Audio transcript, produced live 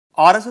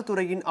அரசு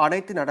துறையின்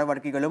அனைத்து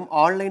நடவடிக்கைகளும்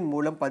ஆன்லைன்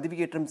மூலம்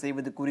பதிவேற்றம்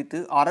செய்வது குறித்து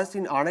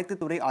அரசின் அனைத்து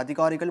துறை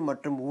அதிகாரிகள்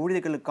மற்றும்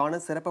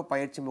ஊழியர்களுக்கான சிறப்பு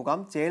பயிற்சி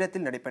முகாம்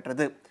சேலத்தில்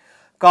நடைபெற்றது.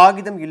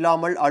 காகிதம்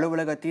இல்லாமல்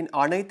அலுவலகத்தின்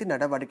அனைத்து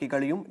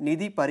நடவடிக்கைகளையும்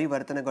நிதி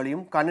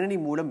பரிவர்த்தனைகளையும் கணினி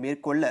மூலம்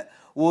மேற்கொள்ள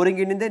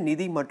ஒருங்கிணைந்த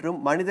நிதி மற்றும்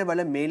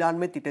மனிதவள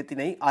மேலாண்மை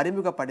திட்டத்தினை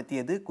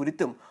அறிமுகப்படுத்தியது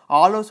குறித்தும்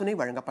ஆலோசனை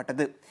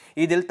வழங்கப்பட்டது.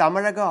 இதில்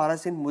தமிழக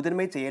அரசின்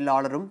முதன்மை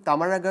செயலாளரும்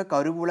தமிழக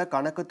கருவூல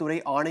கணக்குத்துறை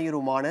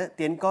ஆணையருமான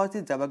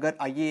தென்காசி ஜவஹர்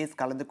IAS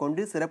கலந்து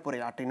கொண்டு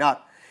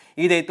சிறப்புரையாற்றினார்.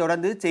 இதைத்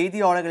தொடர்ந்து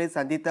செய்தியாளர்களை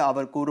சந்தித்த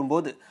அவர்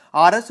கூறும்போது,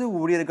 அரசு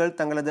ஊழியர்கள்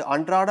தங்களது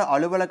அன்றாட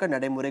அலுவலக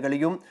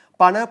நடைமுறைகளையும்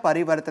பண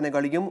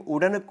பரிவர்த்தனைகளையும்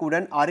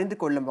உடனுக்குடன் அறிந்து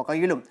கொள்ளும்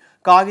வகையிலும்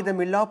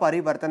காகிதமில்லா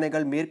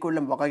பரிவர்த்தனைகள்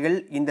மேற்கொள்ளும் வகையில்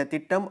இந்த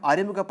திட்டம்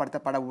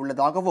அறிமுகப்படுத்தப்பட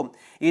உள்ளதாகவும்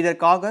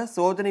இதற்காக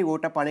சோதனை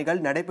ஓட்ட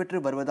பணிகள் நடைபெற்று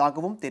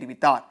வருவதாகவும்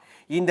தெரிவித்தார்.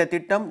 இந்த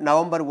திட்டம்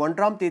நவம்பர்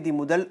 1ஆம் தேதி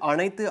முதல்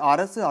அனைத்து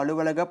அரசு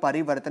அலுவலக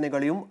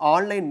பரிவர்த்தனைகளையும்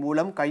ஆன்லைன்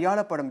மூலம்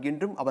கையாளப்படும்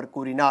என்றும் அவர்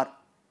கூறினார்.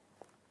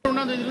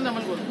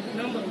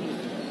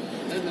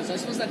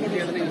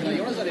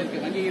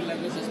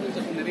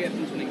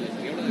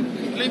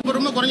 இப்போ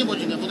ரொம்ப குறைஞ்சு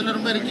போச்சுங்க. முதல்ல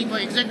ரொம்ப இருக்கு, இப்போ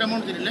எக்ஸாக்ட்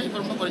அமௌண்ட் தெரியல, இப்போ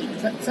ரொம்ப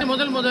குறைஞ்சு.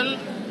 முதல்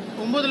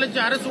 9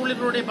 லட்சம் அரசு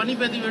ஊழியர்களுடைய பணி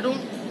பதிவேடும்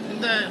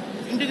இந்த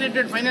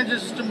இன்டிகிரேட்டட்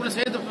ஃபைனான்சியல் சிஸ்டம்ல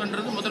சேர்த்து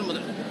பண்றது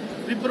முதல்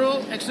Wipro,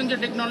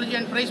 exchanger technology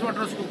and price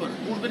waters Cooper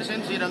 3 பேர்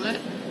சேர்ந்து செய்யறாங்க.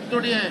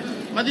 இதோடைய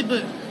மதிப்பு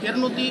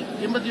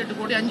 288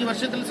 கோடி 5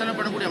 வருஷத்தில் செலவு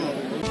பண்ணக்கூடிய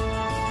அமௌண்ட்.